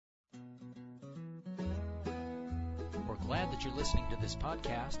glad that you're listening to this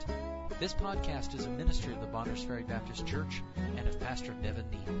podcast. This podcast is a ministry of the Bonners Ferry Baptist Church and of Pastor Nevin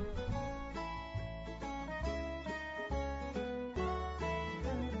Neal.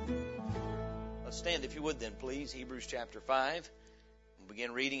 Let's stand, if you would then, please. Hebrews chapter 5. We'll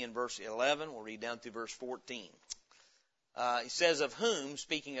begin reading in verse 11. We'll read down through verse 14. He says, of whom,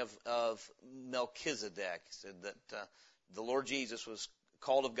 speaking of Melchizedek, he said that the Lord Jesus was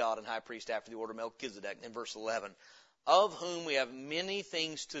called of God and high priest after the order of Melchizedek. In verse 11, of whom we have many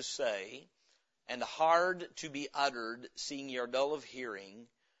things to say, and hard to be uttered, seeing ye are dull of hearing.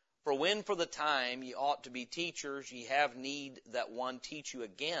 For when for the time ye ought to be teachers, ye have need that one teach you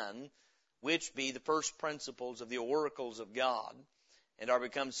again, which be the first principles of the oracles of God, and are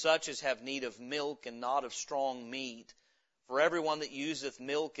become such as have need of milk and not of strong meat. For everyone that useth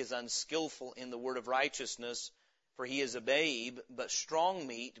milk is unskillful in the word of righteousness, for he is a babe, but strong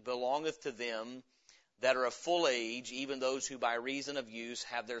meat belongeth to them that are of full age, even those who by reason of use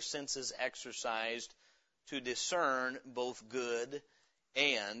have their senses exercised to discern both good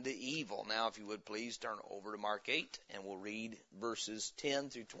and evil. Now, if you would please turn over to Mark 8, and we'll read verses 10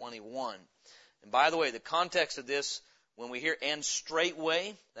 through 21. And by the way, the context of this, when we hear "and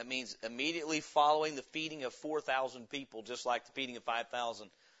straightway," that means immediately following the feeding of 4,000 people, just like the feeding of 5,000.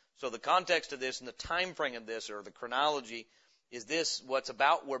 So the context of this and the time frame of this, or the chronology, is this: we're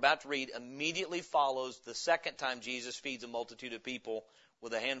about to read immediately follows the second time Jesus feeds a multitude of people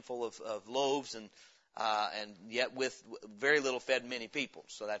with a handful of loaves, and yet with very little fed many people.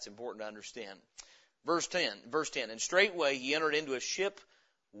 So that's important to understand. Verse 10, and straightway he entered into a ship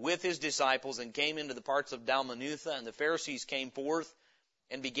with his disciples and came into the parts of Dalmanutha, and the Pharisees came forth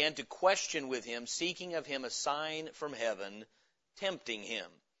and began to question with him, seeking of him a sign from heaven, tempting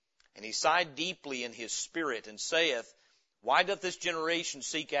him. And he sighed deeply in his spirit, and saith, why doth this generation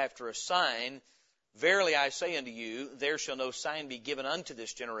seek after a sign? Verily I say unto you, there shall no sign be given unto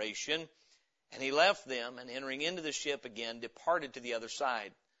this generation. And he left them, and entering into the ship again, departed to the other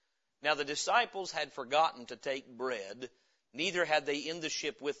side. Now the disciples had forgotten to take bread, neither had they in the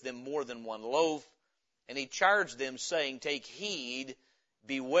ship with them more than one loaf. And he charged them, saying, take heed,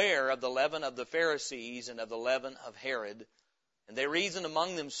 beware of the leaven of the Pharisees and of the leaven of Herod. And they reasoned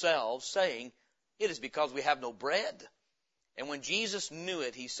among themselves, saying, it is because we have no bread. And when Jesus knew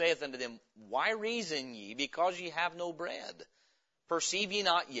it, he saith unto them, why reason ye, because ye have no bread? Perceive ye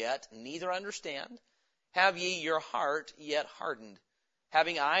not yet, neither understand? Have ye your heart yet hardened?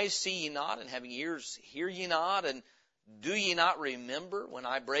 Having eyes see ye not, and having ears hear ye not? And do ye not remember when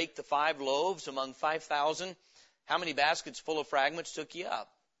I brake the 5 loaves among 5,000? How many baskets full of fragments took ye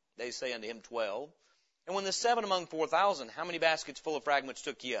up? They say unto him, 12. And when the 7 among 4,000, how many baskets full of fragments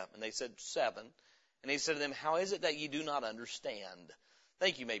took ye up? And they said, 7. And he said to them, how is it that ye do not understand? I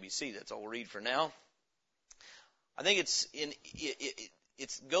think you may be seated. That's all we'll read for now. I think it's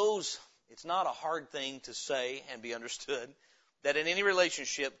not a hard thing to say and be understood that in any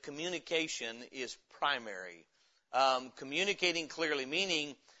relationship, communication is primary. Communicating clearly,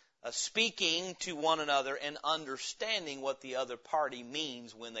 meaning speaking to one another and understanding what the other party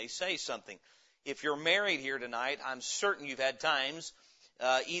means when they say something. If you're married here tonight, I'm certain you've had times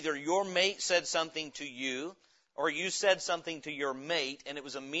either your mate said something to you or you said something to your mate, and it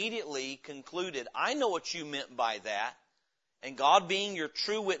was immediately concluded, I know what you meant by that. And God being your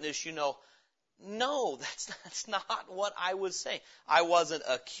true witness, you know, no, that's not what I was saying. I wasn't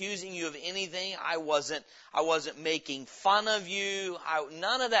accusing you of anything. I wasn't making fun of you.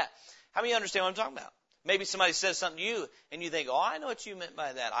 None of that. How many understand what I'm talking about? Maybe somebody says something to you, and you think, oh, I know what you meant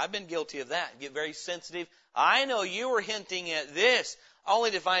by that. I've been guilty of that. Get very sensitive. I know you were hinting at this,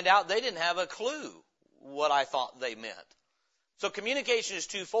 only to find out they didn't have a clue what I thought they meant. So communication is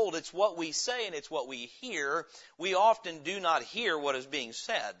twofold. It's what we say and it's what we hear. We often do not hear what is being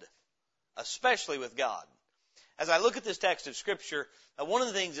said, especially with God. As I look at this text of Scripture, one of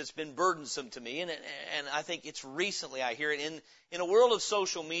the things that's been burdensome to me, and I think it's recently I hear it, in a world of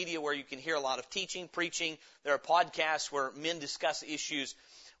social media where you can hear a lot of teaching, preaching, there are podcasts where men discuss issues.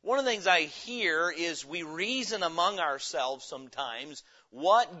 One of the things I hear is we reason among ourselves sometimes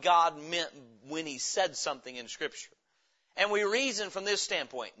what God meant when He said something in Scripture. And we reason from this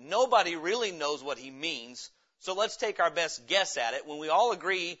standpoint. Nobody really knows what He means, so let's take our best guess at it. When we all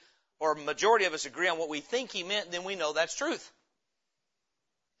agree, or majority of us agree on what we think He meant, then we know that's truth.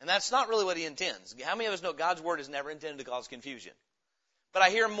 And that's not really what He intends. How many of us know God's Word is never intended to cause confusion? But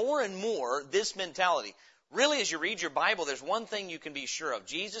I hear more and more this mentality. Really, as you read your Bible, there's one thing you can be sure of.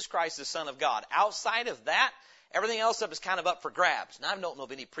 Jesus Christ, the Son of God. Outside of that, everything else is kind of up for grabs. Now, I don't know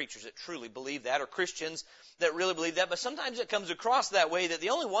of any preachers that truly believe that or Christians that really believe that, but sometimes it comes across that way that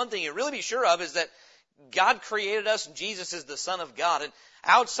the only one thing you really be sure of is that God created us and Jesus is the Son of God. And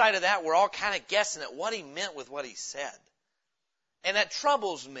outside of that, we're all kind of guessing at what He meant with what He said. And that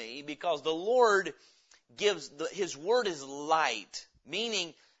troubles me because the Lord His Word is light,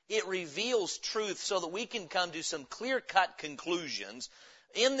 meaning it reveals truth so that we can come to some clear-cut conclusions.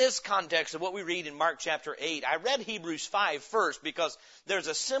 In this context of what we read in Mark chapter 8, I read Hebrews 5 first because there's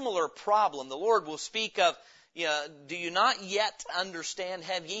a similar problem. The Lord will speak of, do you not yet understand?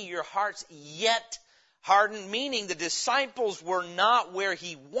 Have ye your hearts yet hardened? Meaning the disciples were not where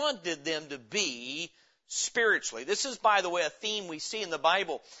He wanted them to be spiritually. This is, by the way, a theme we see in the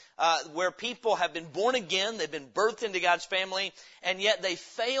Bible where people have been born again, they've been birthed into God's family, and yet they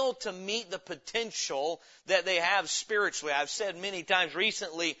fail to meet the potential that they have spiritually. I've said many times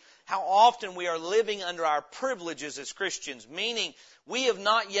recently how often we are living under our privileges as Christians, meaning we have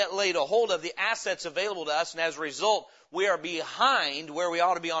not yet laid a hold of the assets available to us, and as a result, we are behind where we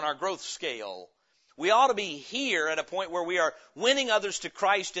ought to be on our growth scale. We ought to be here at a point where we are winning others to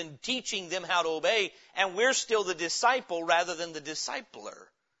Christ and teaching them how to obey, and we're still the disciple rather than the discipler.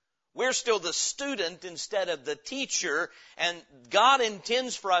 We're still the student instead of the teacher, and God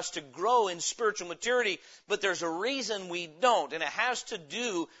intends for us to grow in spiritual maturity, but there's a reason we don't, and it has to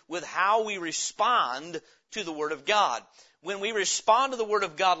do with how we respond to the Word of God. When we respond to the Word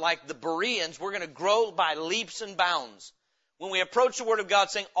of God like the Bereans, we're going to grow by leaps and bounds. When we approach the Word of God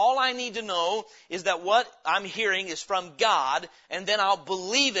saying, all I need to know is that what I'm hearing is from God, and then I'll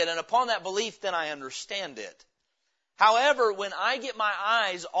believe it, and upon that belief, then I understand it. However, when I get my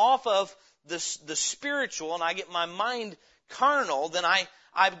eyes off of the spiritual and I get my mind carnal, then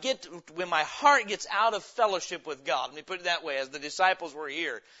when my heart gets out of fellowship with God, let me put it that way, as the disciples were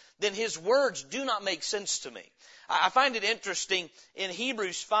here, then His words do not make sense to me. I find it interesting in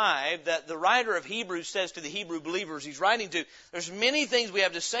Hebrews 5 that the writer of Hebrews says to the Hebrew believers he's writing to, there's many things we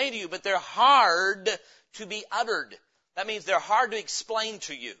have to say to you, but they're hard to be uttered. That means they're hard to explain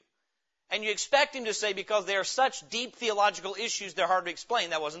to you. And you expect him to say, because they are such deep theological issues, they're hard to explain.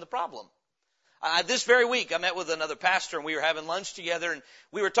 That wasn't the problem. This very week, I met with another pastor, and we were having lunch together, and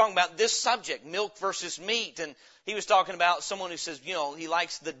we were talking about this subject, milk versus meat. And he was talking about someone who says, he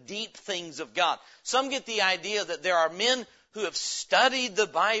likes the deep things of God. Some get the idea that there are men who have studied the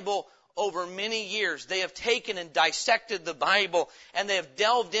Bible over many years. They have taken and dissected the Bible, and they have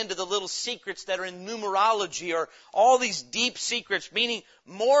delved into the little secrets that are in numerology, or all these deep secrets, meaning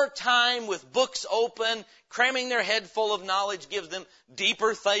more time with books open, cramming their head full of knowledge gives them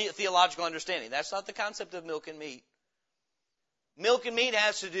deeper theological understanding. That's not the concept of milk and meat. Milk and meat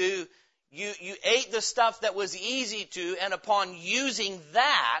has to do, you ate the stuff that was easy to, and upon using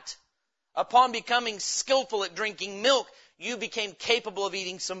that, upon becoming skillful at drinking milk, you became capable of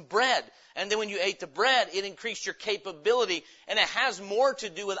eating some bread. And then when you ate the bread, it increased your capability. And it has more to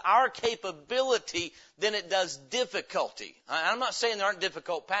do with our capability than it does difficulty. I'm not saying there aren't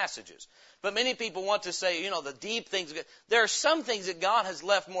difficult passages. But many people want to say, the deep things. There are some things that God has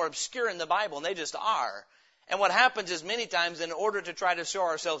left more obscure in the Bible, and they just are. And what happens is many times, in order to try to show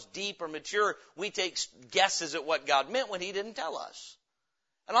ourselves deep or mature, we take guesses at what God meant when He didn't tell us.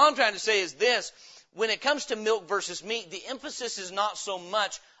 And all I'm trying to say is this. When it comes to milk versus meat, the emphasis is not so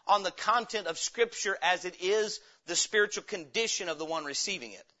much on the content of Scripture as it is the spiritual condition of the one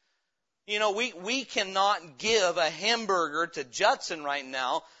receiving it. We cannot give a hamburger to Judson right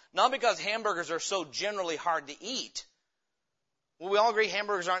now, not because hamburgers are so generally hard to eat. Will we all agree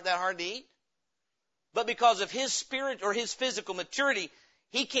hamburgers aren't that hard to eat? But because of his spirit or his physical maturity,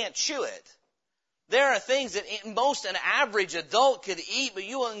 he can't chew it. There are things that an average adult could eat, but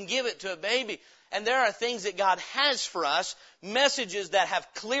you wouldn't give it to a baby. And there are things that God has for us, messages that have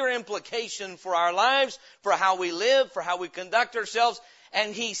clear implication for our lives, for how we live, for how we conduct ourselves.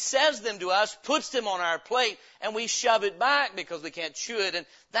 And He says them to us, puts them on our plate, and we shove it back because we can't chew it. And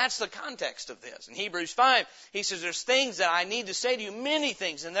that's the context of this. In Hebrews 5, he says, there's things that I need to say to you, many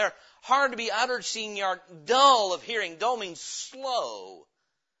things, and they're hard to be uttered, seeing you are dull of hearing. Dull means slow,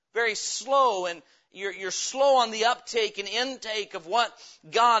 very slow, and you're slow on the uptake and intake of what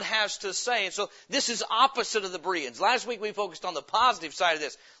God has to say. And so this is opposite of the Bereans. Last week we focused on the positive side of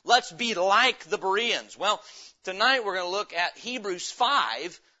this. Let's be like the Bereans. Well, tonight we're going to look at Hebrews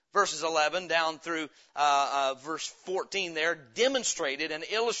 5, verses 11 down through verse 14 there, demonstrated and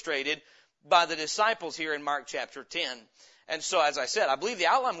illustrated by the disciples here in Mark chapter 10. And so, as I said, I believe the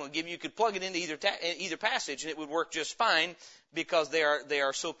outline I'm going to give you could plug it into either passage, and it would work just fine because they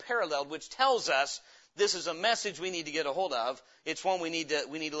are so paralleled, which tells us this is a message we need to get a hold of. It's one we need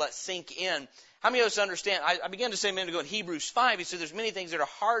to let sink in. How many of us understand? I began to say a minute ago in Hebrews 5, he said there's many things that are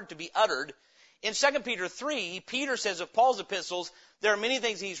hard to be uttered. In 2 Peter 3, Peter says of Paul's epistles, there are many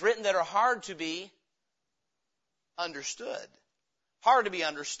things he's written that are hard to be understood. Hard to be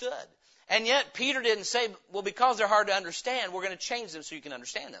understood. And yet Peter didn't say, well, because they're hard to understand, we're going to change them so you can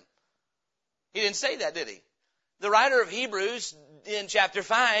understand them. He didn't say that, did he? The writer of Hebrews in chapter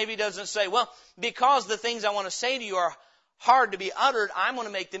 5, he doesn't say, well, because the things I want to say to you are hard to be uttered, I'm going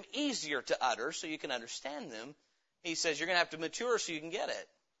to make them easier to utter so you can understand them. He says you're going to have to mature so you can get it.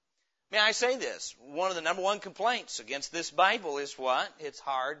 May I say this? One of the number one complaints against this Bible is what? It's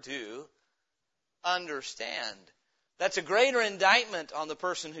hard to understand. That's a greater indictment on the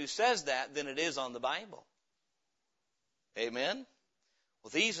person who says that than it is on the Bible. Amen?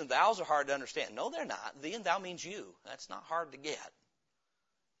 Well, these and thous are hard to understand. No, they're not. Thee and thou means you. That's not hard to get.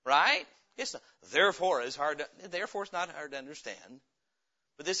 Right? It's not. Therefore it's not hard to understand.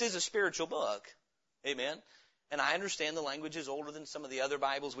 But this is a spiritual book. Amen? And I understand the language is older than some of the other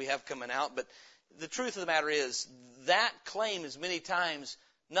Bibles we have coming out. But the truth of the matter is that claim is many times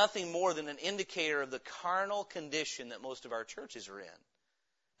nothing more than an indicator of the carnal condition that most of our churches are in.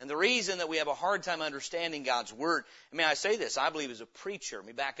 And the reason that we have a hard time understanding God's Word, may I say this, I believe as a preacher, let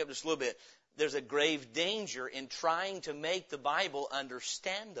me back up just a little bit, there's a grave danger in trying to make the Bible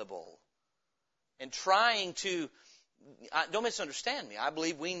understandable. And trying to, don't misunderstand me, I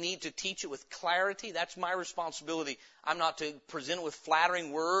believe we need to teach it with clarity. That's my responsibility. I'm not to present it with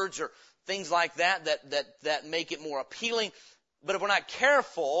flattering words or things like that make it more appealing. But if we're not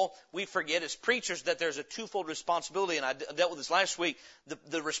careful, we forget as preachers that there's a twofold responsibility, and I dealt with this last week,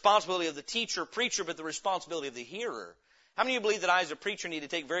 the responsibility of the teacher, preacher, but the responsibility of the hearer. How many of you believe that I as a preacher need to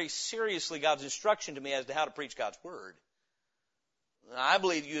take very seriously God's instruction to me as to how to preach God's Word? I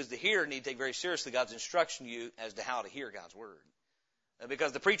believe you as the hearer need to take very seriously God's instruction to you as to how to hear God's Word.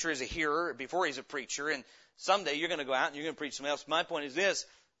 Because the preacher is a hearer before he's a preacher, and someday you're going to go out and you're going to preach something else. My point is this.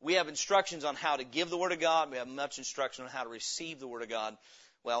 We have instructions on how to give the Word of God. We have much instruction on how to receive the Word of God.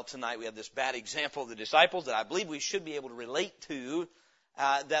 Well, tonight we have this bad example of the disciples that I believe we should be able to relate to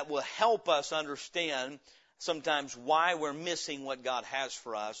that will help us understand sometimes why we're missing what God has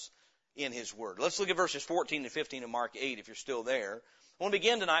for us in His Word. Let's look at verses 14 and 15 of Mark 8 if you're still there. I want to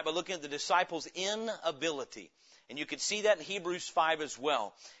begin tonight by looking at the disciples' inability. And you can see that in Hebrews 5 as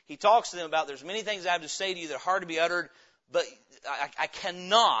well. He talks to them about there's many things I have to say to you that are hard to be uttered, but I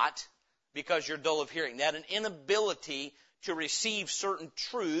cannot because you're dull of hearing. They had an inability to receive certain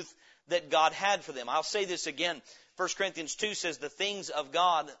truth that God had for them. I'll say this again. 1 Corinthians 2 says the things of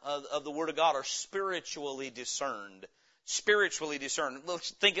God, of the Word of God, are spiritually discerned. Spiritually discerned.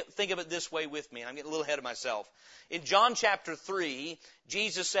 Let's think of it this way with me. I'm getting a little ahead of myself. In John chapter 3,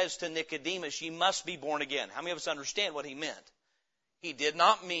 Jesus says to Nicodemus, you must be born again. How many of us understand what He meant? He did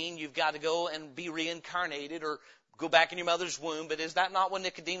not mean you've got to go and be reincarnated or go back in your mother's womb. But is that not what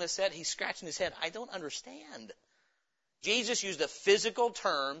Nicodemus said? He's scratching his head. I don't understand. Jesus used a physical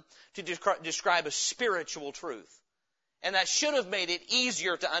term to describe a spiritual truth. And that should have made it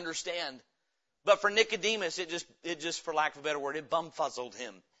easier to understand. But for Nicodemus, it just, for lack of a better word, it bumfuzzled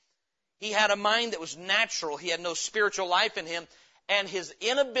him. He had a mind that was natural. He had no spiritual life in him. And his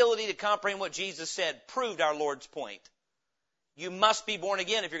inability to comprehend what Jesus said proved our Lord's point. You must be born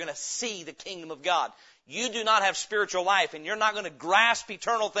again if you're going to see the kingdom of God. You do not have spiritual life, and you're not going to grasp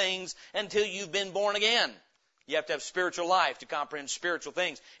eternal things until you've been born again. You have to have spiritual life to comprehend spiritual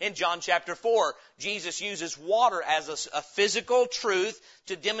things. In John chapter 4, Jesus uses water as a physical truth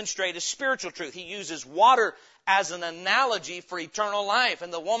to demonstrate a spiritual truth. He uses water as an analogy for eternal life.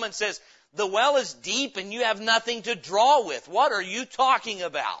 And the woman says, the well is deep and you have nothing to draw with. What are you talking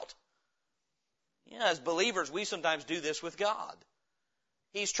about? Yeah, as believers, we sometimes do this with God.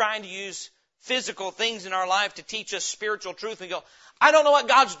 He's trying to use physical things in our life to teach us spiritual truth. And we go, I don't know what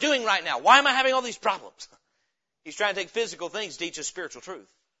God's doing right now. Why am I having all these problems? He's trying to take physical things to teach us spiritual truth.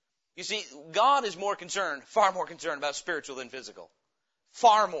 You see, God is far more concerned about spiritual than physical.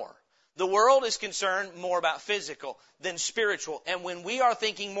 Far more. The world is concerned more about physical than spiritual. And when we are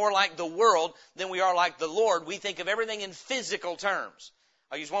thinking more like the world than we are like the Lord, we think of everything in physical terms.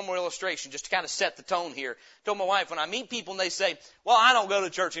 I'll use one more illustration just to kind of set the tone here. I told my wife, when I meet people and they say, well, I don't go to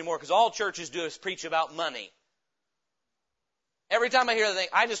church anymore because all churches do is preach about money. Every time I hear that,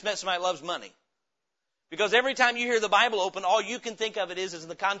 I just met somebody that loves money. Because every time you hear the Bible open, all you can think of it is in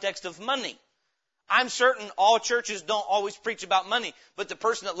the context of money. I'm certain all churches don't always preach about money. But the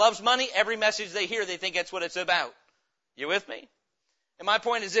person that loves money, every message they hear, they think that's what it's about. You with me? And my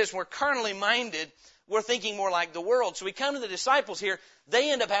point is this, we're carnally minded, we're thinking more like the world. So we come to the disciples here,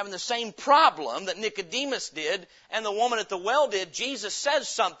 they end up having the same problem that Nicodemus did and the woman at the well did. Jesus says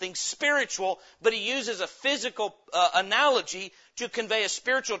something spiritual, but He uses a physical analogy to convey a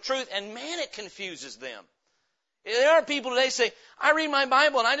spiritual truth, and man, it confuses them. There are people today say, I read my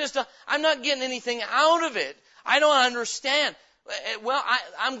Bible and I'm not getting anything out of it. I don't understand. Well,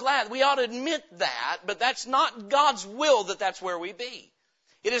 I'm glad. We ought to admit that, but that's not God's will that that's where we be.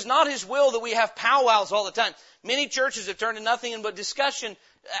 It is not His will that we have powwows all the time. Many churches have turned to nothing but discussion,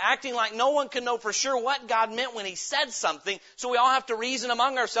 acting like no one can know for sure what God meant when He said something, so we all have to reason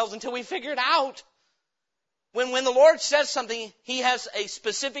among ourselves until we figure it out. When the Lord says something, He has a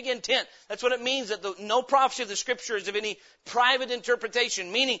specific intent. That's what it means that no prophecy of the Scripture is of any private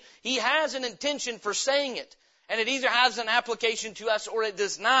interpretation, meaning He has an intention for saying it. And it either has an application to us or it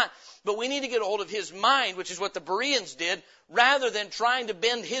does not. But we need to get a hold of His mind, which is what the Bereans did. Rather than trying to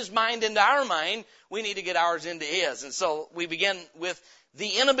bend His mind into our mind, we need to get ours into His. And so we begin with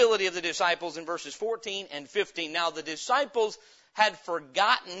the inability of the disciples in verses 14 and 15. Now the disciples had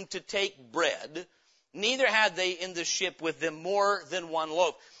forgotten to take bread. Neither had they in the ship with them more than one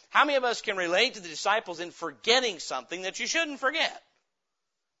loaf. How many of us can relate to the disciples in forgetting something that you shouldn't forget?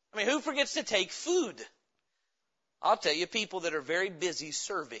 I mean, who forgets to take food? I'll tell you, people that are very busy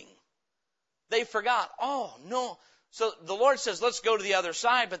serving. They forgot. Oh, no. So the Lord says, let's go to the other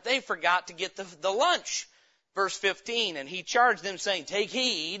side, but they forgot to get the lunch. Verse 15, and He charged them, saying, take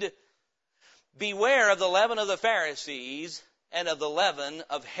heed, beware of the leaven of the Pharisees and of the leaven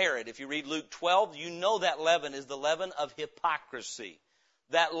of Herod. If you read Luke 12, you know that leaven is the leaven of hypocrisy.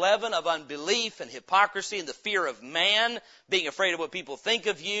 That leaven of unbelief and hypocrisy and the fear of man, being afraid of what people think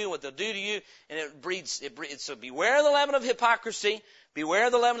of you, what they'll do to you. And it breeds, so beware of the leaven of hypocrisy, beware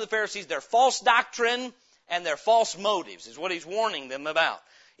of the leaven of the Pharisees, their false doctrine and their false motives is what He's warning them about.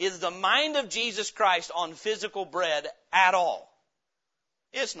 Is the mind of Jesus Christ on physical bread at all?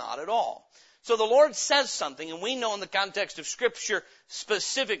 It's not at all. So the Lord says something, and we know in the context of Scripture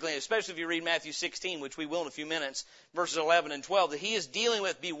specifically, especially if you read Matthew 16, which we will in a few minutes, verses 11 and 12, that He is dealing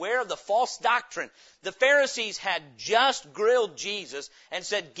with beware of the false doctrine. The Pharisees had just grilled Jesus and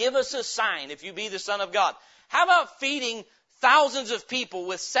said, give us a sign if you be the Son of God. How about feeding thousands of people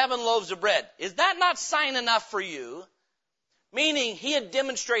with 7 loaves of bread? Is that not sign enough for you? Meaning He had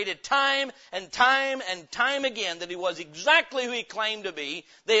demonstrated time and time and time again that He was exactly who He claimed to be.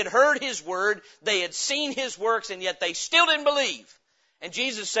 They had heard His word. They had seen His works, and yet they still didn't believe. And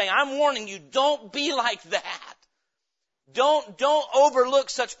Jesus is saying, I'm warning you, don't be like that. Don't overlook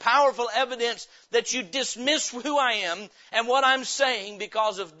such powerful evidence that you dismiss who I am and what I'm saying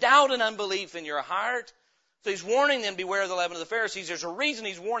because of doubt and unbelief in your heart. So He's warning them, beware of the leaven of the Pharisees. There's a reason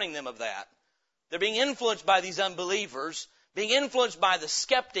He's warning them of that. They're being influenced by these unbelievers, being influenced by the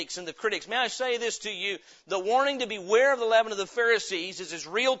skeptics and the critics. May I say this to you? The warning to beware of the leaven of the Pharisees is as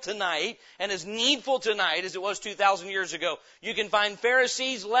real tonight and as needful tonight as it was 2,000 years ago. You can find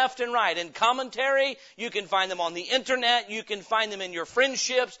Pharisees left and right in commentary. You can find them on the internet. You can find them in your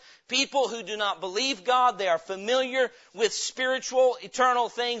friendships. People who do not believe God. They are familiar with spiritual, eternal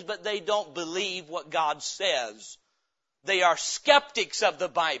things, but they don't believe what God says. They are skeptics of the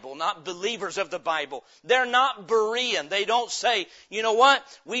Bible, not believers of the Bible. They're not Berean. They don't say, you know what,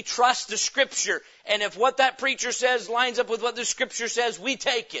 we trust the Scripture, and if what that preacher says lines up with what the Scripture says, we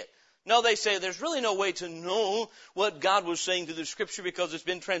take it. No, they say there's really no way to know what God was saying to the Scripture because it's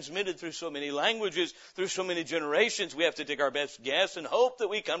been transmitted through so many languages, through so many generations. We have to take our best guess and hope that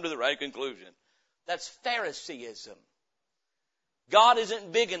we come to the right conclusion. That's Phariseeism. God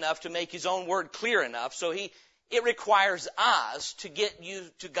isn't big enough to make His own word clear enough, so it requires us to get you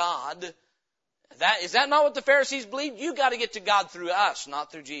to God. Is that not what the Pharisees believed? You got to get to God through us,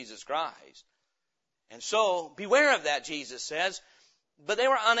 not through Jesus Christ. And so, beware of that, Jesus says. But they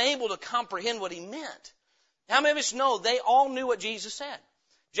were unable to comprehend what He meant. How many of us know they all knew what Jesus said?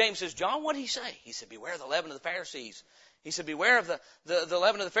 James says, John, what did He say? He said, beware of the leaven of the Pharisees. He said, beware of the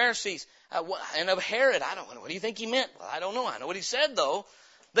leaven of the Pharisees and of Herod. I don't know. What do you think He meant? Well, I don't know. I know what He said, though.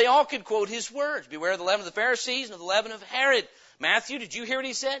 They all could quote His words. Beware of the leaven of the Pharisees and of the leaven of Herod. Matthew, did you hear what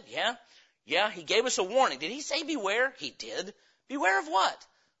he said? Yeah, He gave us a warning. Did He say beware? He did. Beware of what?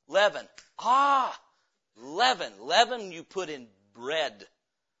 Leaven. Leaven. Leaven you put in bread.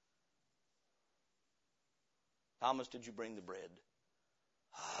 Thomas, did you bring the bread?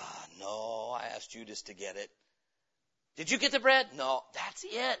 No, I asked Judas to get it. Did you get the bread? No, that's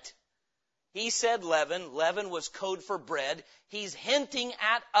it. He said leaven. Leaven was code for bread. He's hinting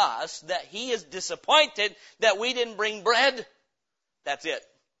at us that He is disappointed that we didn't bring bread. That's it.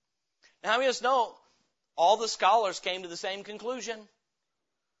 Now, how many of us know all the scholars came to the same conclusion?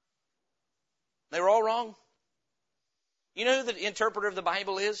 They were all wrong. You know who the interpreter of the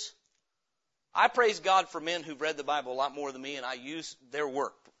Bible is? I praise God for men who've read the Bible a lot more than me, and I use their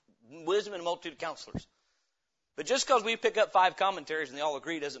work. Wisdom and a multitude of counselors. But just because we pick up 5 commentaries and they all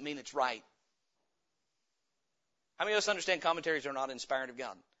agree doesn't mean it's right. How many of us understand commentaries are not inspired of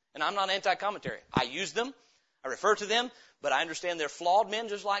God? And I'm not anti-commentary. I use them. I refer to them, but I understand they're flawed men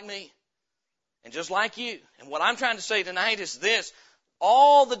just like me and just like you. And what I'm trying to say tonight is this.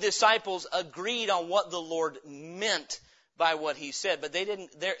 All the disciples agreed on what the Lord meant by what he said, but they didn't.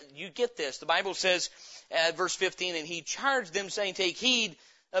 You get this. The Bible says, verse 15, and he charged them, saying, take heed,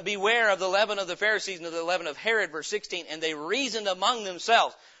 beware of the leaven of the Pharisees and of the leaven of Herod, verse 16, and they reasoned among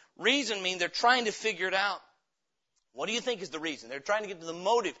themselves. Reason means they're trying to figure it out. What do you think is the reason? They're trying to get to the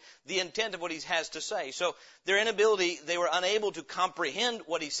motive, the intent of what he has to say. So their inability, they were unable to comprehend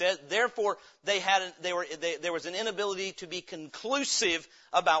what he said. Therefore, there was an inability to be conclusive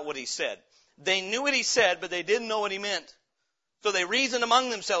about what he said. They knew what he said, but they didn't know what he meant. So they reasoned among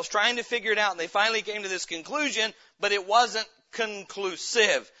themselves, trying to figure it out. And they finally came to this conclusion, but it wasn't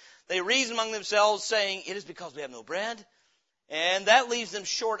conclusive. They reasoned among themselves, saying, it is because we have no bread. And that leaves them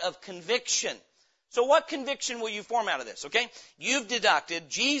short of conviction. So what conviction will you form out of this, okay? You've deducted,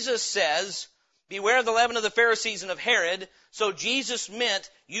 Jesus says, beware of the leaven of the Pharisees and of Herod. So Jesus meant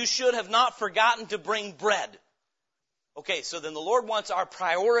you should have not forgotten to bring bread. Okay, so then the Lord wants our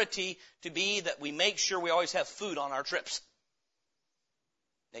priority to be that we make sure we always have food on our trips.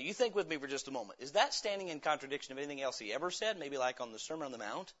 Now you think with me for just a moment. Is that standing in contradiction of anything else he ever said? Maybe like on the Sermon on the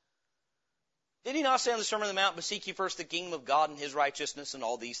Mount? Did he not say on the Sermon on the Mount, but seek ye first the kingdom of God and his righteousness, and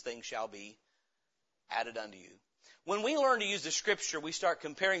all these things shall be added unto you? When we learn to use the Scripture, we start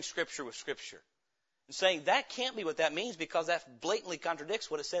comparing Scripture with Scripture and saying that can't be what that means because that blatantly contradicts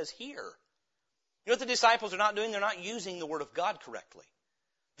what it says here. You know what the disciples are not doing? They're not using the Word of God correctly.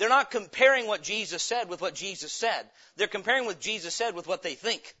 They're not comparing what Jesus said with what Jesus said. They're comparing what Jesus said with what they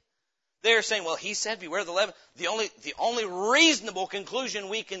think. They're saying, well, he said, beware of the leaven. The only reasonable conclusion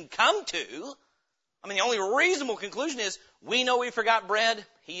we can come to, the only reasonable conclusion is we know we forgot bread.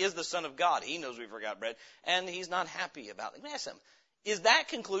 He is the Son of God. He knows we forgot bread. And he's not happy about it. Let me ask him, is that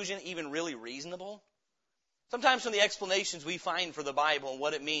conclusion even really reasonable? Sometimes from the explanations we find for the Bible and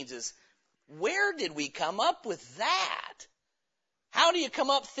what it means is, where did we come up with that? How do you come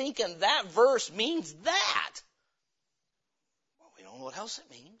up thinking that verse means that? Well, we don't know what else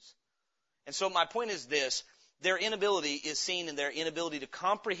it means. And so my point is this. Their inability is seen in their inability to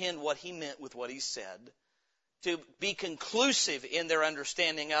comprehend what he meant with what he said, to be conclusive in their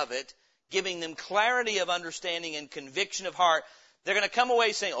understanding of it, giving them clarity of understanding and conviction of heart. They're going to come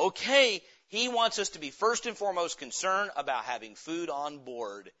away saying, okay, he wants us to be first and foremost concerned about having food on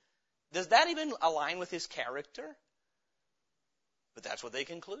board. Does that even align with his character? But that's what they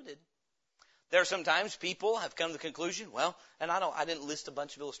concluded. There are sometimes people have come to the conclusion, I didn't list a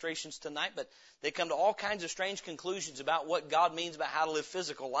bunch of illustrations tonight, but they come to all kinds of strange conclusions about what God means about how to live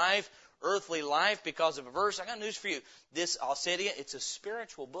physical life, earthly life, because of a verse. I got news for you. I'll say to you, it's a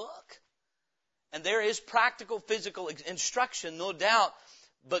spiritual book. And there is practical physical instruction, no doubt.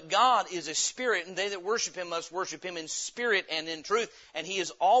 But God is a spirit, and they that worship him must worship him in spirit and in truth. And he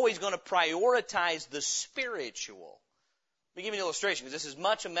is always going to prioritize the spiritual. Let me give you an illustration, because this is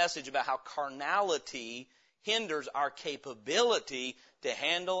much a message about how carnality hinders our capability to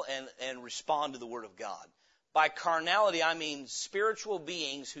handle and respond to the Word of God. By carnality, I mean spiritual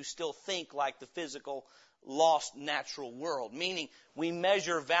beings who still think like the physical, lost, natural world. Meaning, we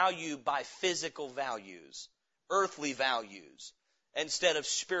measure value by physical values, earthly values, instead of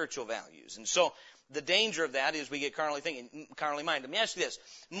spiritual values. And so, the danger of that is we get carnally thinking, carnally minded. Let me ask you this.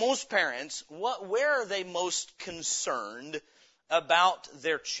 Most parents, where are they most concerned about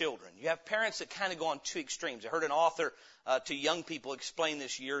their children? You have parents that kind of go on two extremes. I heard an author to young people explain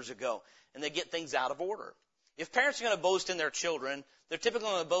this years ago, and they get things out of order. If parents are going to boast in their children, they're typically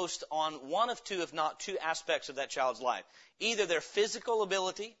going to boast on one of two, if not two aspects of that child's life. Either their physical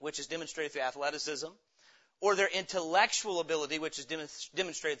ability, which is demonstrated through athleticism, or their intellectual ability, which is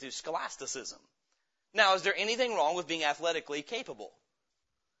demonstrated through scholasticism. Now, is there anything wrong with being athletically capable?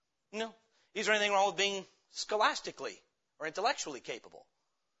 No. Is there anything wrong with being scholastically or intellectually capable?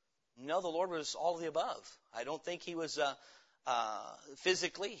 No, the Lord was all of the above. I don't think he was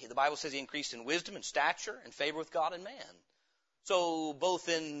physically. The Bible says he increased in wisdom and stature and favor with God and man. So both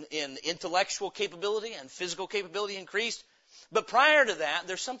in intellectual capability and physical capability increased. But prior to that,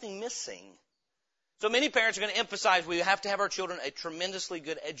 there's something missing. So many parents are going to emphasize we have to have our children a tremendously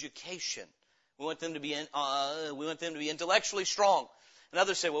good education. We want them to be intellectually strong. And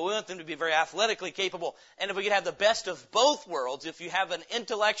others say, we want them to be very athletically capable. And if we could have the best of both worlds, if you have an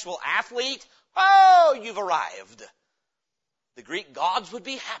intellectual athlete, you've arrived. The Greek gods would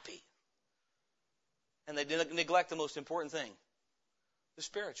be happy. And they neglect the most important thing, the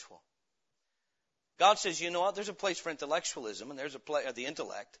spiritual. God says, you know what? There's a place for intellectualism, and there's a place the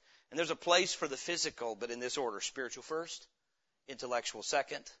intellect, and there's a place for the physical, but in this order: spiritual first, intellectual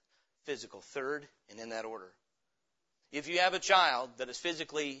second, physical third, and in that order. If you have a child that is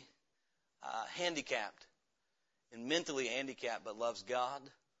physically handicapped and mentally handicapped but loves God,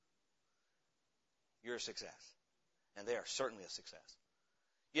 you're a success. And they are certainly a success.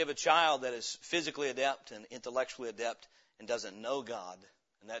 You have a child that is physically adept and intellectually adept and doesn't know God,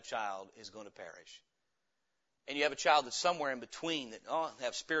 and that child is going to perish. And you have a child that's somewhere in between that they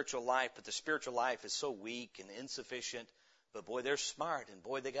have spiritual life, but the spiritual life is so weak and insufficient. But boy, they're smart, and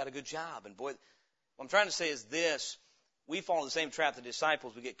boy, they got a good job. And boy, what I'm trying to say is this. We fall in the same trap the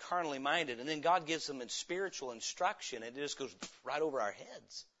disciples. We get carnally minded, and then God gives them spiritual instruction, and it just goes right over our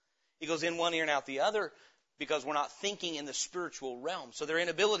heads. It goes in one ear and out the other because we're not thinking in the spiritual realm. So their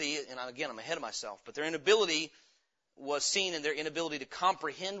inability, and again, I'm ahead of myself, but their inability was seen in their inability to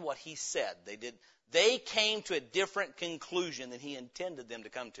comprehend what he said. They came to a different conclusion than he intended them to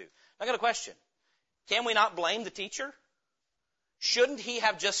come to. I got a question. Can we not blame the teacher? Shouldn't he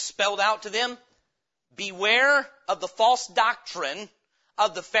have just spelled out to them, beware of the false doctrine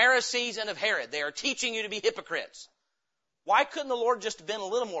of the Pharisees and of Herod. They are teaching you to be hypocrites. Why couldn't the Lord just have been a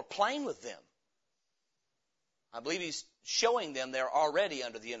little more plain with them? I believe he's showing them they're already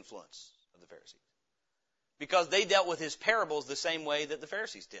under the influence of the Pharisees, because they dealt with his parables the same way that the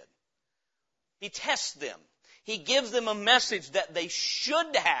Pharisees did. He tests them. He gives them a message that they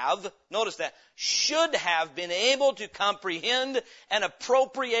should have, notice that, should have been able to comprehend and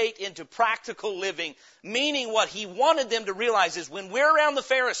appropriate into practical living. Meaning what he wanted them to realize is when we're around the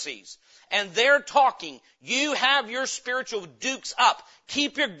Pharisees and they're talking, you have your spiritual dukes up.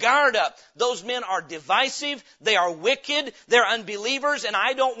 Keep your guard up. Those men are divisive. They are wicked. They're unbelievers. And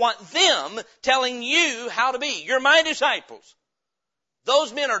I don't want them telling you how to be. You're my disciples.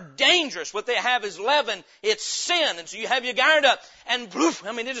 Those men are dangerous. What they have is leaven. It's sin. And so you have your guard up. And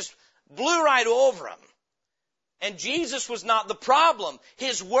it just blew right over them. And Jesus was not the problem.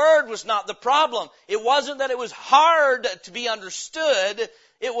 His word was not the problem. It wasn't that it was hard to be understood.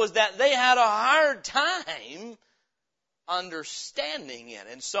 It was that they had a hard time understanding it.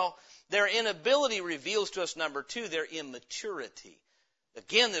 And so their inability reveals to us, number two, their immaturity.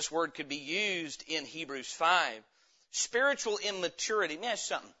 Again, this word could be used in Hebrews 5. Spiritual immaturity. Let me ask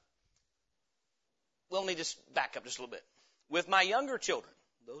you something. Well, let me just back up just a little bit. With my younger children,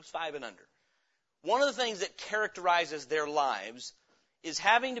 those 5 and under, one of the things that characterizes their lives is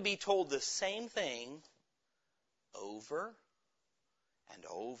having to be told the same thing over and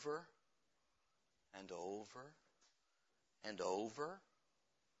over and over and over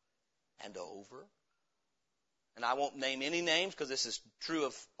and over. And I won't name any names because this is true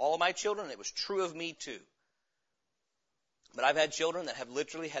of all of my children, and it was true of me too. But I've had children that have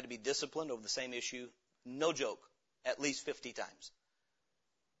literally had to be disciplined over the same issue, no joke, at least 50 times.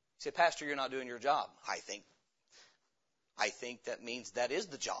 You say, Pastor, you're not doing your job. I think that means that is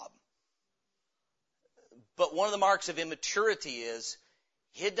the job. But one of the marks of immaturity is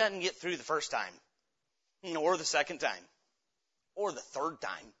it doesn't get through the first time, or the second time, or the third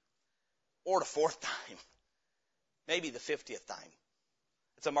time, or the fourth time, maybe the 50th time.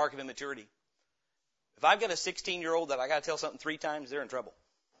 It's a mark of immaturity. If I've got a 16-year-old that I got to tell something 3 times, they're in trouble.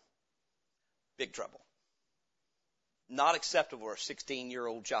 Big trouble. Not acceptable for a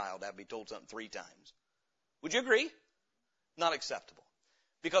 16-year-old child to have to be told something 3 times. Would you agree? Not acceptable.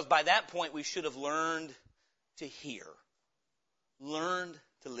 Because by that point, we should have learned to hear. Learned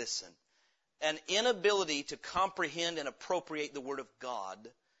to listen. An inability to comprehend and appropriate the Word of God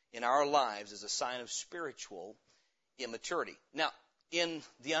in our lives is a sign of spiritual immaturity. Now, in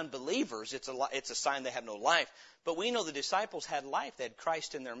the unbelievers, it's a sign they have no life. But we know the disciples had life. They had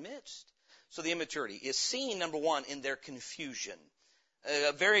Christ in their midst. So the immaturity is seen, number one, in their confusion.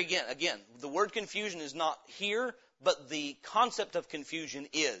 Again, the word confusion is not here, but the concept of confusion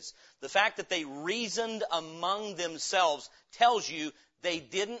is. The fact that they reasoned among themselves tells you they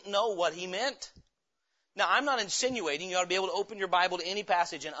didn't know what he meant. Now, I'm not insinuating you ought to be able to open your Bible to any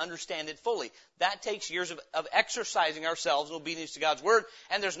passage and understand it fully. That takes years of exercising ourselves in obedience to God's Word,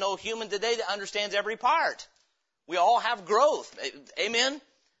 and there's no human today that understands every part. We all have growth. Amen?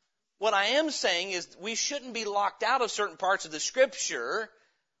 What I am saying is we shouldn't be locked out of certain parts of the Scripture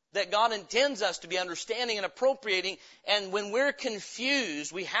that God intends us to be understanding and appropriating, and when we're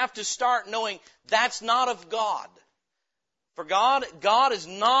confused, we have to start knowing that's not of God. For God is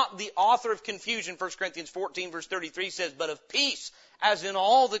not the author of confusion. 1 Corinthians 14 verse 33 says, but of peace, as in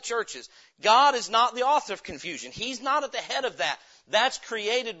all the churches. God is not the author of confusion. He's not at the head of that. That's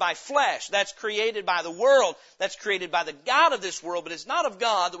created by flesh. That's created by the world. That's created by the God of this world. But it's not of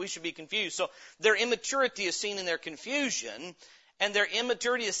God that we should be confused. So their immaturity is seen in their confusion, and their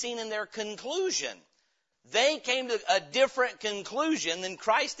immaturity is seen in their conclusion. They came to a different conclusion than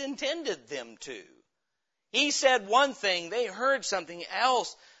Christ intended them to. He said one thing, they heard something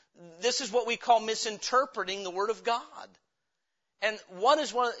else. This is what we call misinterpreting the Word of God. And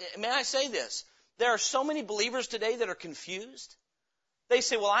may I say this? There are so many believers today that are confused. They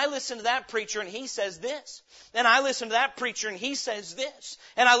say, well, I listen to that preacher and he says this. And I listen to that preacher and he says this.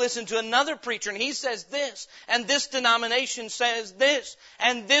 And I listen to another preacher and he says this. And this denomination says this.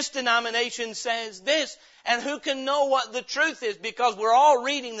 And this denomination says this. And who can know what the truth is? Because we're all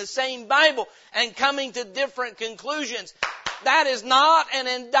reading the same Bible and coming to different conclusions. That is not an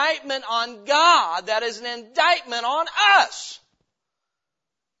indictment on God. That is an indictment on us.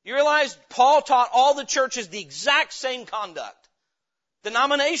 You realize Paul taught all the churches the exact same conduct.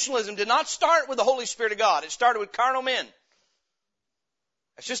 Denominationalism did not start with the Holy Spirit of God. It started with carnal men.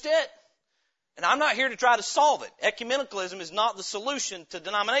 That's just it. And I'm not here to try to solve it. Ecumenicalism is not the solution to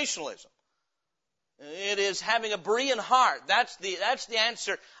denominationalism. It is having a Berean heart. That's the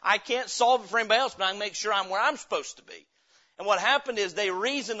answer. I can't solve it for anybody else, but I can make sure I'm where I'm supposed to be. And what happened is they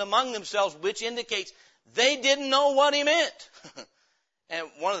reasoned among themselves, which indicates they didn't know what he meant. And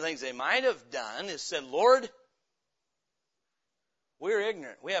one of the things they might have done is said, Lord, we're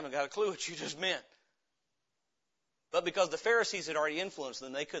ignorant. We haven't got a clue what you just meant. But because the Pharisees had already influenced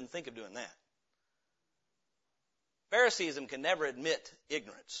them, they couldn't think of doing that. Phariseeism can never admit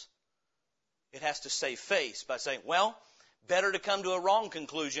ignorance. It has to save face by saying, well, better to come to a wrong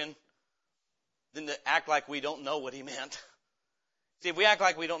conclusion than to act like we don't know what he meant. See, if we act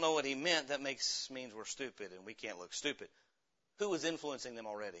like we don't know what he meant, that means we're stupid and we can't look stupid. Who was influencing them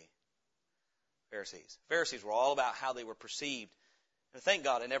already? Pharisees. Pharisees were all about how they were perceived. And thank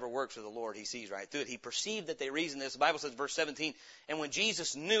God it never works with the Lord. He sees right through it. He perceived that they reasoned this. The Bible says, verse 17, and when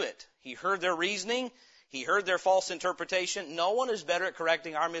Jesus knew it, he heard their reasoning, he heard their false interpretation. No one is better at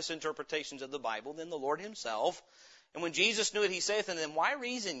correcting our misinterpretations of the Bible than the Lord himself. And when Jesus knew it, he saith unto them, why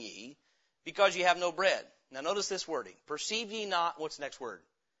reason ye? Because ye have no bread. Now notice this wording. Perceive ye not, what's the next word?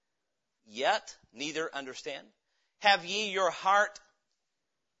 Yet, neither understand. Have ye your heart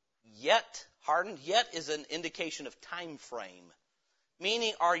yet hardened? Yet is an indication of time frame.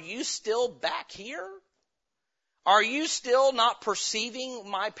 Meaning, are you still back here? Are you still not perceiving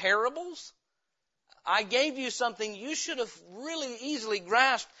my parables? I gave you something you should have really easily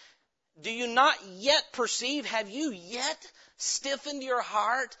grasped. Do you not yet perceive? Have you yet stiffened your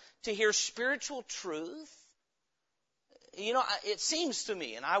heart to hear spiritual truth? You know, it seems to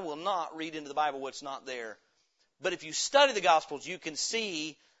me, and I will not read into the Bible what's not there, but if you study the Gospels, you can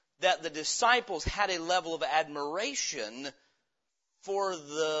see that the disciples had a level of admiration for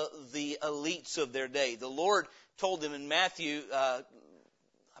the elites of their day. The Lord told them in Matthew, I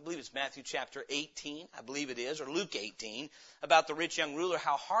believe it's Matthew chapter 18, I believe it is, or Luke 18, about the rich young ruler,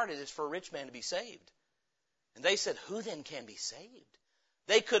 how hard it is for a rich man to be saved. And they said, who then can be saved?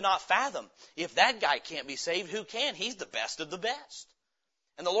 They could not fathom. If that guy can't be saved, who can? He's the best of the best.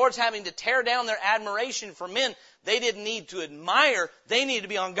 And the Lord's having to tear down their admiration for men they didn't need to admire, they needed to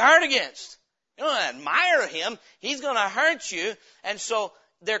be on guard against. You don't admire him. He's going to hurt you. And so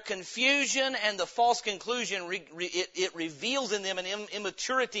their confusion and the false conclusion, it reveals in them an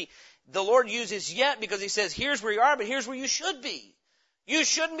immaturity. The Lord uses yet because he says, here's where you are, but here's where you should be. You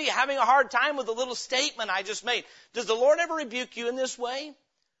shouldn't be having a hard time with the little statement I just made. Does the Lord ever rebuke you in this way?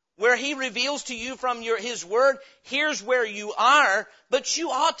 Where he reveals to you from his word, here's where you are, but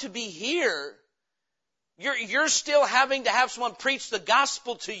you ought to be here. You're still having to have someone preach the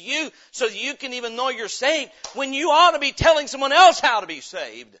gospel to you so that you can even know you're saved when you ought to be telling someone else how to be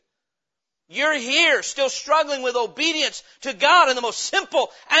saved. You're here still struggling with obedience to God in the most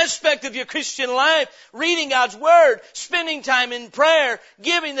simple aspect of your Christian life. Reading God's Word, spending time in prayer,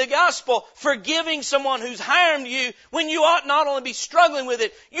 giving the gospel, forgiving someone who's harmed you when you ought not only be struggling with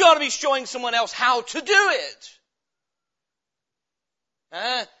it, you ought to be showing someone else how to do it.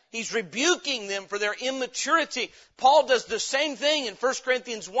 He's rebuking them for their immaturity. Paul does the same thing in 1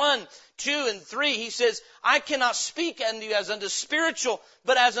 Corinthians 1, 2, and 3. He says, I cannot speak unto you as unto spiritual,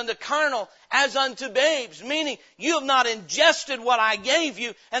 but as unto carnal, as unto babes. Meaning, you have not ingested what I gave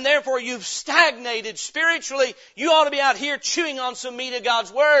you, and therefore you've stagnated spiritually. You ought to be out here chewing on some meat of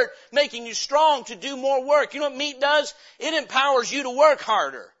God's Word, making you strong to do more work. You know what meat does? It empowers you to work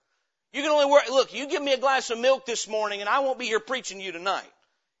harder. You can only work. Look, you give me a glass of milk this morning, and I won't be here preaching to you tonight.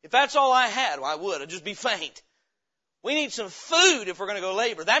 If that's all I had, well, I would. I'd just be faint. We need some food if we're going to go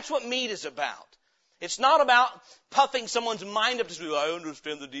labor. That's what meat is about. It's not about puffing someone's mind up to say, I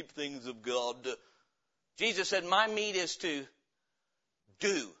understand the deep things of God. Jesus said, my meat is to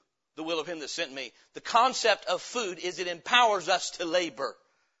do the will of Him that sent me. The concept of food is it empowers us to labor.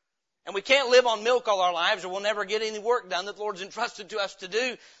 And we can't live on milk all our lives or we'll never get any work done that the Lord's entrusted to us to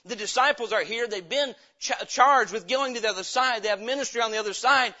do. The disciples are here. They've been charged with going to the other side. They have ministry on the other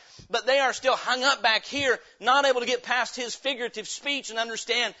side, but they are still hung up back here, not able to get past His figurative speech and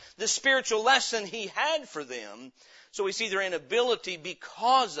understand the spiritual lesson He had for them. So we see their inability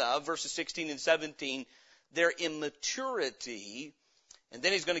because of, verses 16 and 17, their immaturity. And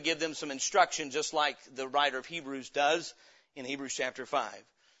then He's going to give them some instruction just like the writer of Hebrews does in Hebrews chapter 5.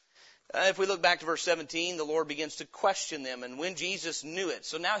 If we look back to verse 17, the Lord begins to question them. And when Jesus knew it,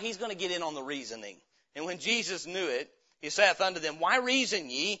 so now He's going to get in on the reasoning. And when Jesus knew it, He saith unto them, Why reason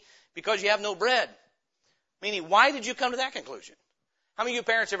ye? Because ye have no bread. Meaning, why did you come to that conclusion? How many of you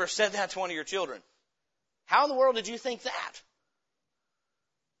parents ever said that to one of your children? How in the world did you think that?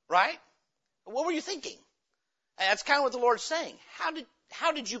 Right? What were you thinking? That's kind of what the Lord's saying.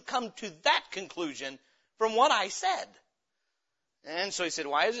 How did you come to that conclusion from what I said? And so He said,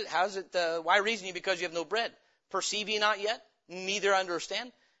 why reason ye because you have no bread? Perceive ye not yet? Neither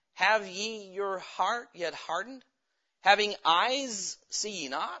understand? Have ye your heart yet hardened? Having eyes, see ye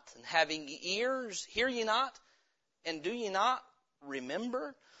not? And having ears, hear ye not? And do ye not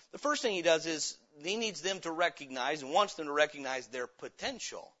remember? The first thing He does is He needs them to recognize and wants them to recognize their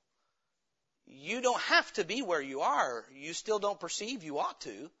potential. You don't have to be where you are. You still don't perceive you ought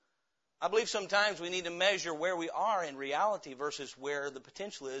to. I believe sometimes we need to measure where we are in reality versus where the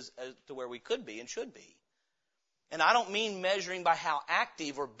potential is as to where we could be and should be. And I don't mean measuring by how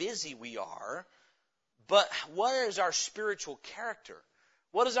active or busy we are, but what is our spiritual character?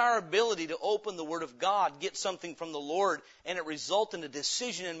 What is our ability to open the Word of God, get something from the Lord, and it result in a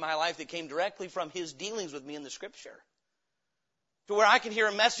decision in my life that came directly from His dealings with me in the Scripture? To where I can hear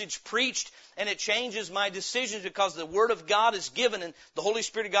a message preached and it changes my decisions because the Word of God is given and the Holy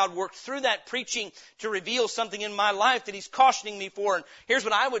Spirit of God worked through that preaching to reveal something in my life that He's cautioning me for. And here's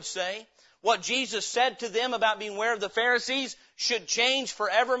what I would say. What Jesus said to them about being aware of the Pharisees should change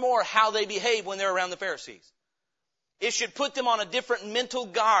forevermore how they behave when they're around the Pharisees. It should put them on a different mental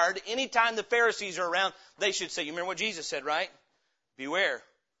guard. Anytime the Pharisees are around, they should say, you remember what Jesus said, right? Beware.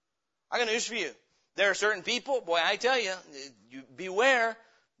 I got news for you. There are certain people, boy, I tell you, beware.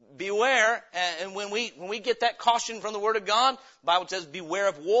 And when we get that caution from the Word of God, the Bible says, beware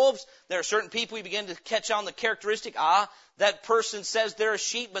of wolves. There are certain people we begin to catch on the characteristic. That person says they're a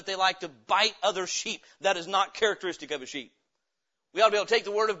sheep, but they like to bite other sheep. That is not characteristic of a sheep. We ought to be able to take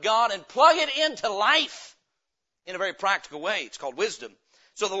the Word of God and plug it into life in a very practical way. It's called wisdom.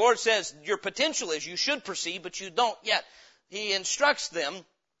 So the Lord says your potential is you should perceive, but you don't yet. He instructs them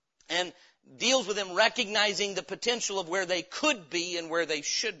and deals with them recognizing the potential of where they could be and where they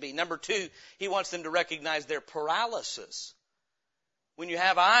should be. Number two, He wants them to recognize their paralysis. When you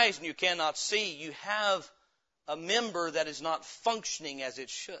have eyes and you cannot see, you have a member that is not functioning as it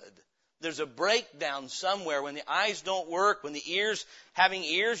should. There's a breakdown somewhere when the eyes don't work, when the ears, having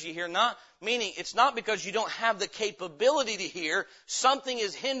ears, you hear not. Meaning, it's not because you don't have the capability to hear. Something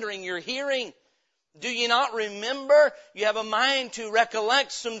is hindering your hearing. Do you not remember? You have a mind to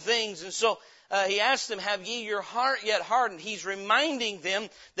recollect some things. And so He asks them, have ye your heart yet hardened? He's reminding them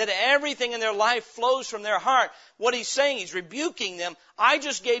that everything in their life flows from their heart. What He's saying, He's rebuking them. I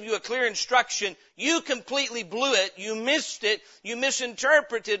just gave you a clear instruction. You completely blew it. You missed it. You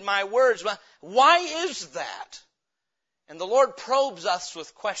misinterpreted my words. Why is that? And the Lord probes us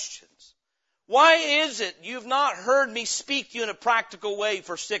with questions. Why is it you've not heard me speak to you in a practical way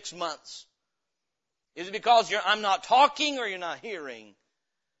for 6 months? Is it because I'm not talking or you're not hearing?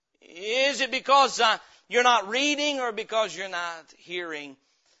 Is it because you're not reading or because you're not hearing?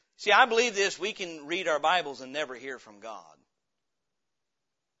 See, I believe this. We can read our Bibles and never hear from God.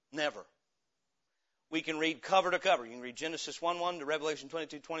 Never. We can read cover to cover. You can read Genesis 1:1 to Revelation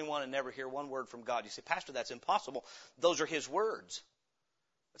 22:21 and never hear one word from God. You say, Pastor, that's impossible. Those are His words.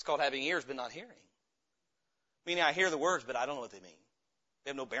 It's called having ears but not hearing. Meaning I hear the words, but I don't know what they mean. They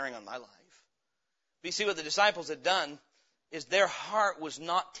have no bearing on my life. But you see what the disciples had done is their heart was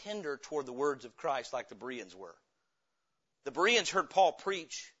not tender toward the words of Christ like the Bereans were. The Bereans heard Paul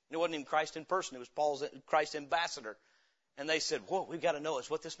preach. It wasn't even Christ in person. It was Christ's ambassador. And they said, whoa, we've got to know is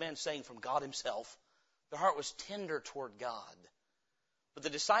what this man's saying from God Himself. Their heart was tender toward God. But the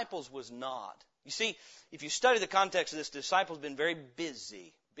disciples was not. You see, if you study the context of this, the disciples have been very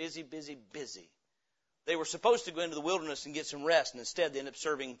busy. Busy. They were supposed to go into the wilderness and get some rest, and instead they ended up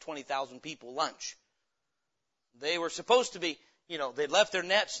serving 20,000 people lunch. They were supposed to be, they'd left their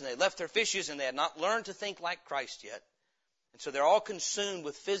nets and they'd left their fishes and they had not learned to think like Christ yet. And so they're all consumed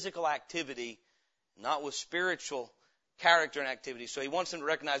with physical activity, not with spiritual character and activity. So He wants them to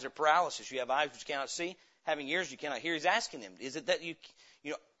recognize their paralysis. You have eyes which you cannot see, having ears you cannot hear. He's asking them, is it that you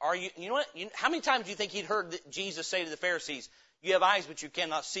know what? How many times do you think he'd heard Jesus say to the Pharisees, you have eyes but you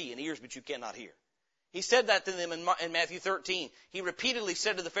cannot see and ears but you cannot hear? He said that to them in Matthew 13. He repeatedly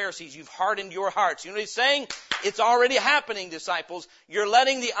said to the Pharisees, you've hardened your hearts. You know what he's saying? It's already happening, disciples. You're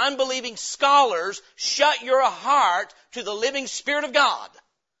letting the unbelieving scholars shut your heart to the living Spirit of God.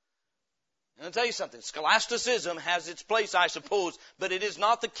 And I'll tell you something. Scholasticism has its place, I suppose, but it is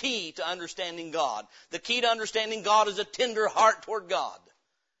not the key to understanding God. The key to understanding God is a tender heart toward God.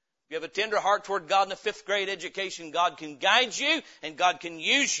 If you have a tender heart toward God in a 5th grade education, God can guide you and God can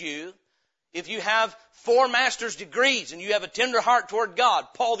use you. If you have 4 master's degrees and you have a tender heart toward God,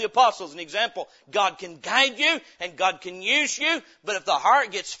 Paul the Apostle is an example. God can guide you and God can use you, but if the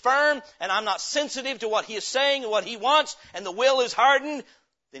heart gets firm and I'm not sensitive to what he is saying and what he wants and the will is hardened,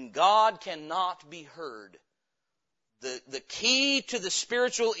 then God cannot be heard. The key to the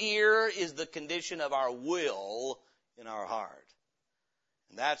spiritual ear is the condition of our will in our heart.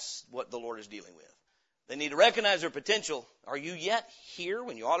 And that's what the Lord is dealing with. They need to recognize their potential. Are you yet here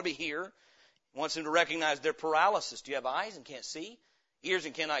when you ought to be here? He wants them to recognize their paralysis. Do you have eyes and can't see? Ears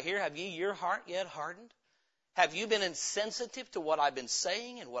and cannot hear? Have ye your heart yet hardened? Have you been insensitive to what I've been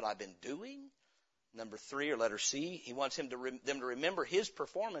saying and what I've been doing? Number 3, or letter C, he wants them to remember his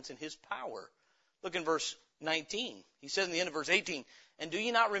performance and his power. Look in verse 19. He says in the end of verse 18, and do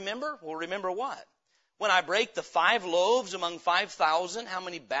ye not remember? Well, remember what? When I break the 5 loaves among 5,000, how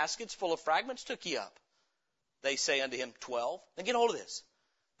many baskets full of fragments took ye up? They say unto him, 12. Now get hold of this.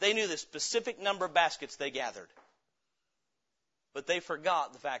 They knew the specific number of baskets they gathered. But they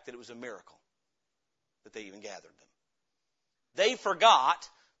forgot the fact that it was a miracle that they even gathered them. They forgot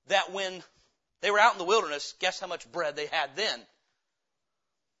that when they were out in the wilderness, guess how much bread they had then?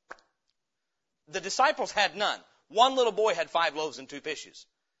 The disciples had none. One little boy had 5 loaves and 2 fishes.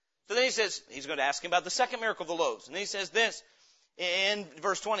 So then he says, he's going to ask him about the second miracle of the loaves. And he says this in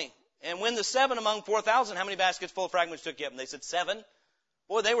verse 20. And when the 7 among 4,000, how many baskets full of fragments took you up? And they said 7.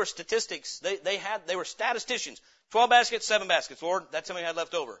 Boy, they were statistics. They were statisticians. 12 baskets, 7 baskets. Lord, that's how many I had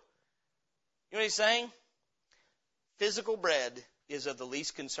left over. You know what he's saying? Physical bread is of the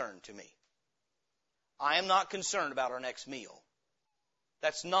least concern to me. I am not concerned about our next meal.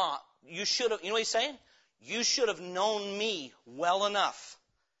 That's not, you know what he's saying? You should have known me well enough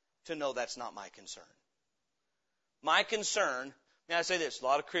to know that's not my concern. My concern, may I say this, a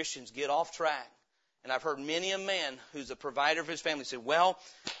lot of Christians get off track. And I've heard many a man who's a provider for his family say, well,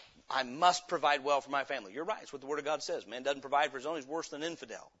 I must provide well for my family. You're right. It's what the Word of God says. Man doesn't provide for his own. He's worse than an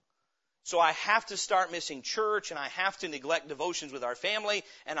infidel. So I have to start missing church, and I have to neglect devotions with our family,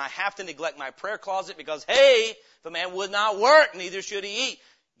 and I have to neglect my prayer closet because, hey, if a man would not work, neither should he eat.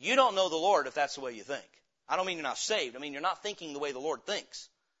 You don't know the Lord if that's the way you think. I don't mean you're not saved. I mean you're not thinking the way the Lord thinks.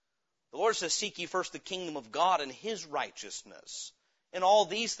 The Lord says, seek ye first the kingdom of God and his righteousness. And all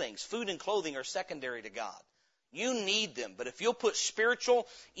these things, food and clothing, are secondary to God. You need them. But if you'll put spiritual,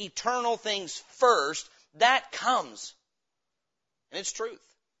 eternal things first, that comes. And it's truth.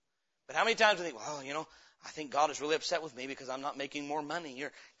 But how many times do we think, well, I think God is really upset with me because I'm not making more money.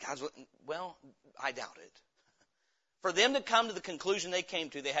 Well, I doubt it. For them to come to the conclusion they came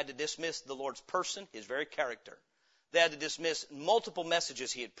to, they had to dismiss the Lord's person, his very character. They had to dismiss multiple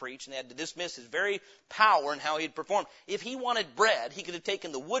messages he had preached, and they had to dismiss his very power and how he had performed. If he wanted bread, he could have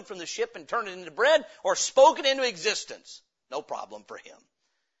taken the wood from the ship and turned it into bread or spoken into existence. No problem for him.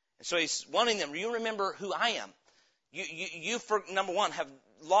 And so he's wanting them, you remember who I am. You for number one, have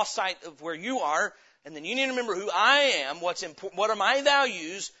lost sight of where you are, and then you need to remember who I am, what's important, what are my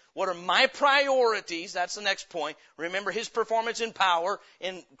values, what are my priorities? That's the next point. Remember his performance in power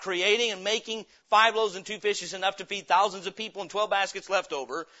in creating and making 5 loaves and 2 fishes enough to feed thousands of people and 12 baskets left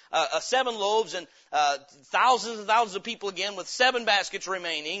over. 7 loaves and thousands and thousands of people again with 7 baskets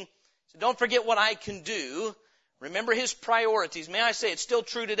remaining. So don't forget what I can do. Remember his priorities. May I say, it's still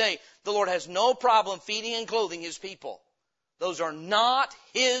true today. The Lord has no problem feeding and clothing his people. Those are not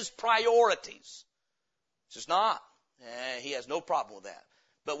his priorities. It's just not. He has no problem with that.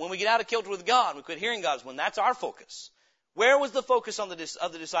 But when we get out of kilter with God, we quit hearing God's when that's our focus. Where was the focus of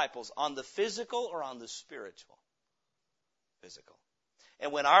the disciples? On the physical or on the spiritual? Physical.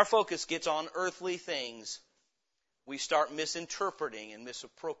 And when our focus gets on earthly things, we start misinterpreting and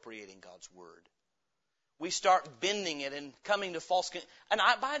misappropriating God's Word. We start bending it and coming to false... And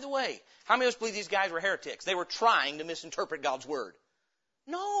by the way, how many of us believe these guys were heretics? They were trying to misinterpret God's Word.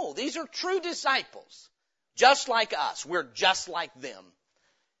 No, these are true disciples. Just like us. We're just like them.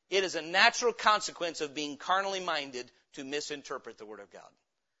 It is a natural consequence of being carnally minded to misinterpret the Word of God.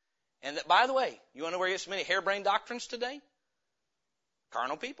 And by the way, you want to know where you get so many harebrained doctrines today?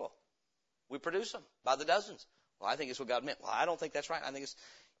 Carnal people. We produce them by the dozens. Well, I think it's what God meant. Well, I don't think that's right. I think it's,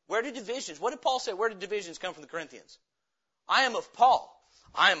 where did divisions, what did Paul say? Where did divisions come from the Corinthians? I am of Paul.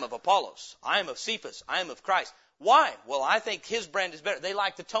 I am of Apollos. I am of Cephas. I am of Christ. Why? Well, I think his brand is better. They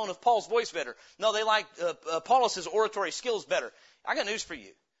like the tone of Paul's voice better. No, they like Apollos' oratory skills better. I got news for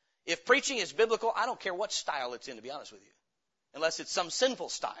you. If preaching is biblical, I don't care what style it's in, to be honest with you. Unless it's some sinful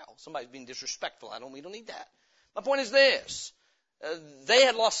style. Somebody's being disrespectful. We don't need that. My point is this. They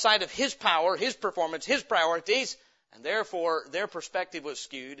had lost sight of his power, his performance, his priorities, and therefore their perspective was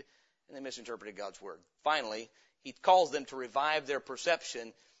skewed, and they misinterpreted God's word. Finally, he calls them to revive their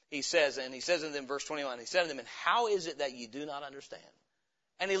perception. He says in them, verse 21, he said to them, and how is it that you do not understand?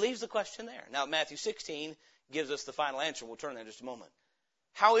 And he leaves the question there. Now, Matthew 16 gives us the final answer. We'll turn there in just a moment.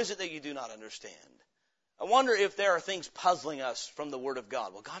 How is it that you do not understand? I wonder if there are things puzzling us from the Word of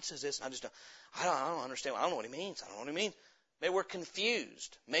God. Well, God says this, and I don't understand. I don't know what He means. I don't know what He means. Maybe we're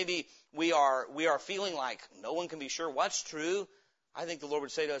confused. Maybe we are feeling like no one can be sure what's true. I think the Lord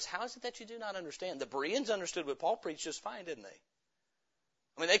would say to us, how is it that you do not understand? The Bereans understood what Paul preached just fine, didn't they?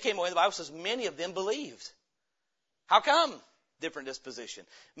 I mean, they came away, the Bible says many of them believed. How come? Different disposition.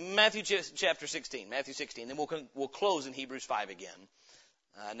 Matthew chapter 16. Matthew 16. Then we'll close in Hebrews 5 again.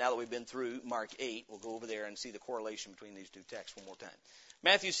 Now that we've been through Mark 8, we'll go over there and see the correlation between these two texts one more time.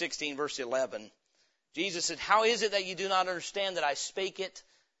 Matthew 16, verse 11. Jesus said, how is it that you do not understand that I spake it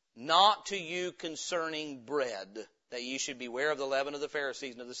not to you concerning bread, that ye should beware of the leaven of the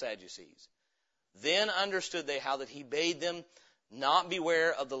Pharisees and of the Sadducees? Then understood they how that he bade them not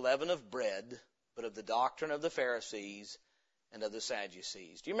beware of the leaven of bread, but of the doctrine of the Pharisees and of the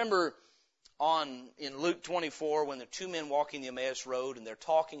Sadducees. Do you remember in Luke 24 when the two men walking the Emmaus Road and they're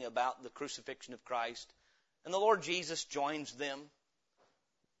talking about the crucifixion of Christ, and the Lord Jesus joins them?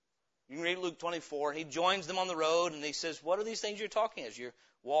 You can read Luke 24. He joins them on the road and he says, what are these things you're talking as you're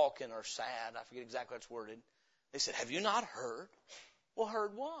walking or sad? I forget exactly how it's worded. They said, have you not heard? Well,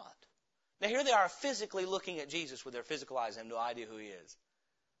 heard what? Now here they are physically looking at Jesus with their physical eyes and have no idea who he is.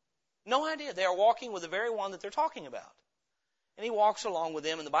 No idea. They are walking with the very one that they're talking about. And he walks along with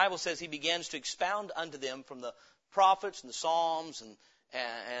them, and the Bible says he begins to expound unto them from the prophets and the Psalms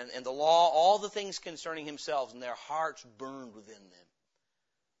and the law, all the things concerning himself, and their hearts burned within them.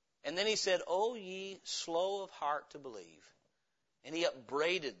 And then he said, O ye slow of heart to believe. And he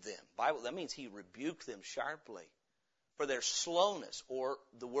upbraided them. That means he rebuked them sharply for their slowness, or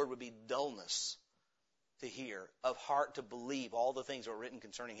the word would be dullness to hear, of heart to believe all the things that were written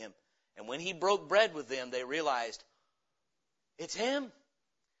concerning him. And when he broke bread with them, they realized, it's him.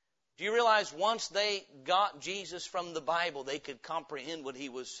 Do you realize once they got Jesus from the Bible, they could comprehend what he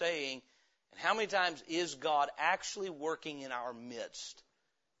was saying? And how many times is God actually working in our midst?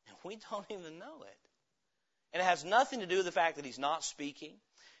 And we don't even know it. And it has nothing to do with the fact that he's not speaking.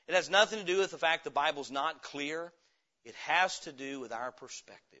 It has nothing to do with the fact the Bible's not clear. It has to do with our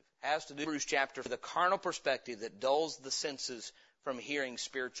perspective. It has to do with Hebrews chapter, the carnal perspective that dulls the senses from hearing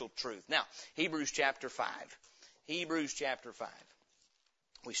spiritual truth. Now, Hebrews chapter 5. Hebrews chapter 5.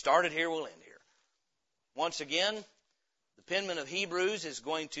 We started here, we'll end here. Once again, the penman of Hebrews is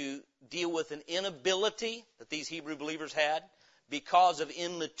going to deal with an inability that these Hebrew believers had because of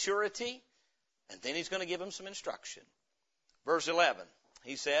immaturity, and then he's going to give them some instruction. Verse 11,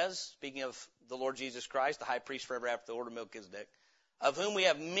 he says, speaking of the Lord Jesus Christ, the high priest forever after the order of Melchizedek, of whom we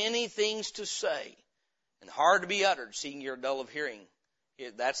have many things to say, and hard to be uttered, seeing you're dull of hearing.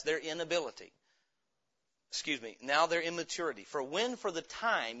 That's their inability. Now their immaturity. For when for the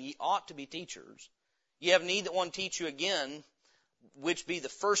time ye ought to be teachers, ye have need that one teach you again, which be the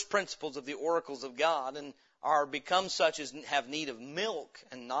first principles of the oracles of God, and are become such as have need of milk,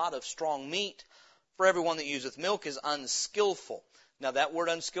 and not of strong meat. For everyone that useth milk is unskillful. Now that word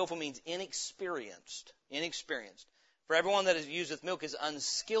unskillful means inexperienced. Inexperienced. For everyone that useth milk is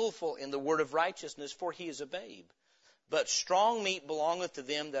unskillful in the word of righteousness, for he is a babe. But strong meat belongeth to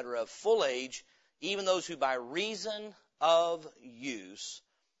them that are of full age, even those who by reason of use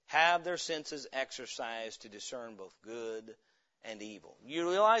have their senses exercised to discern both good and evil. You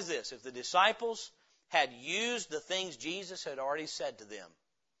realize this, if the disciples had used the things Jesus had already said to them,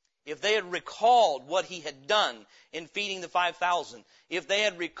 if they had recalled what he had done in feeding the 5,000, if they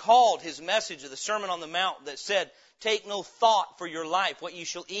had recalled his message of the Sermon on the Mount that said, take no thought for your life, what you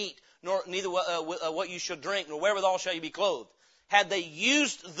shall eat, nor neither what you shall drink, nor wherewithal shall you be clothed. Had they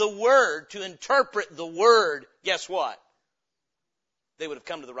used the Word to interpret the Word, guess what? They would have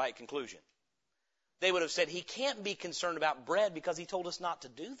come to the right conclusion. They would have said, he can't be concerned about bread because he told us not to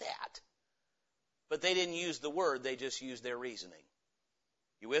do that. But they didn't use the Word, they just used their reasoning.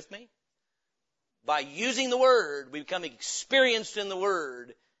 You with me? By using the Word, we become experienced in the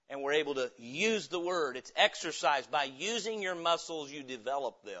Word, and we're able to use the Word. It's exercise. By using your muscles, you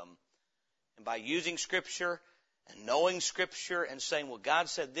develop them. And by using Scripture and knowing Scripture and saying, well, God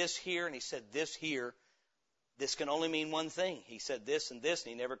said this here and He said this here, this can only mean one thing. He said this and this,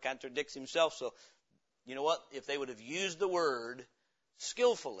 and He never contradicts Himself. So, you know what? If they would have used the Word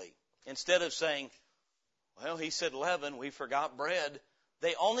skillfully, instead of saying, well, He said leaven, we forgot bread,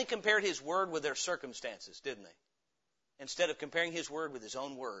 they only compared His Word with their circumstances, didn't they? Instead of comparing His Word with His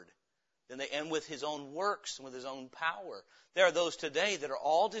own Word. Then they end with His own works and with His own power. There are those today that are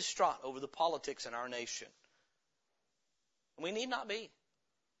all distraught over the politics in our nation. And we need not be.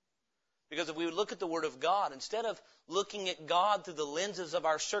 Because if we would look at the Word of God, instead of looking at God through the lenses of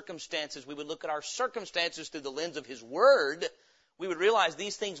our circumstances, we would look at our circumstances through the lens of His Word, we would realize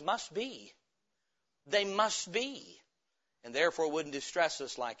these things must be. They must be. And therefore it wouldn't distress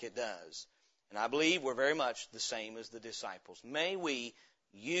us like it does. And I believe we're very much the same as the disciples. May we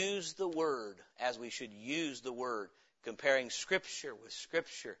use the Word as we should use the Word, comparing Scripture with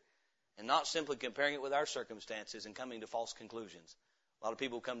Scripture, and not simply comparing it with our circumstances and coming to false conclusions. A lot of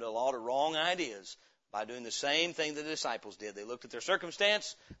people come to a lot of wrong ideas by doing the same thing the disciples did. They looked at their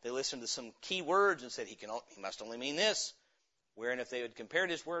circumstance, they listened to some key words and said, He must only mean this. Wherein if they had compared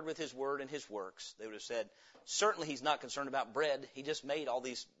His Word with His Word and His works, they would have said, certainly He's not concerned about bread. He just made all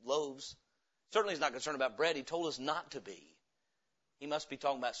these loaves. Certainly He's not concerned about bread. He told us not to be. He must be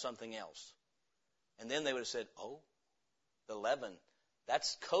talking about something else. And then they would have said, oh, the leaven,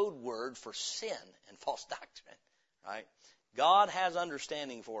 that's code word for sin and false doctrine, right? God has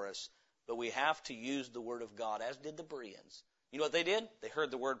understanding for us, but we have to use the Word of God, as did the Bereans. You know what they did? They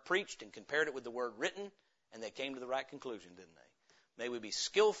heard the Word preached and compared it with the Word written, and they came to the right conclusion, didn't they? May we be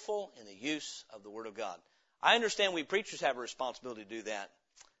skillful in the use of the Word of God. I understand we preachers have a responsibility to do that,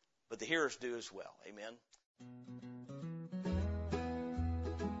 but the hearers do as well. Amen.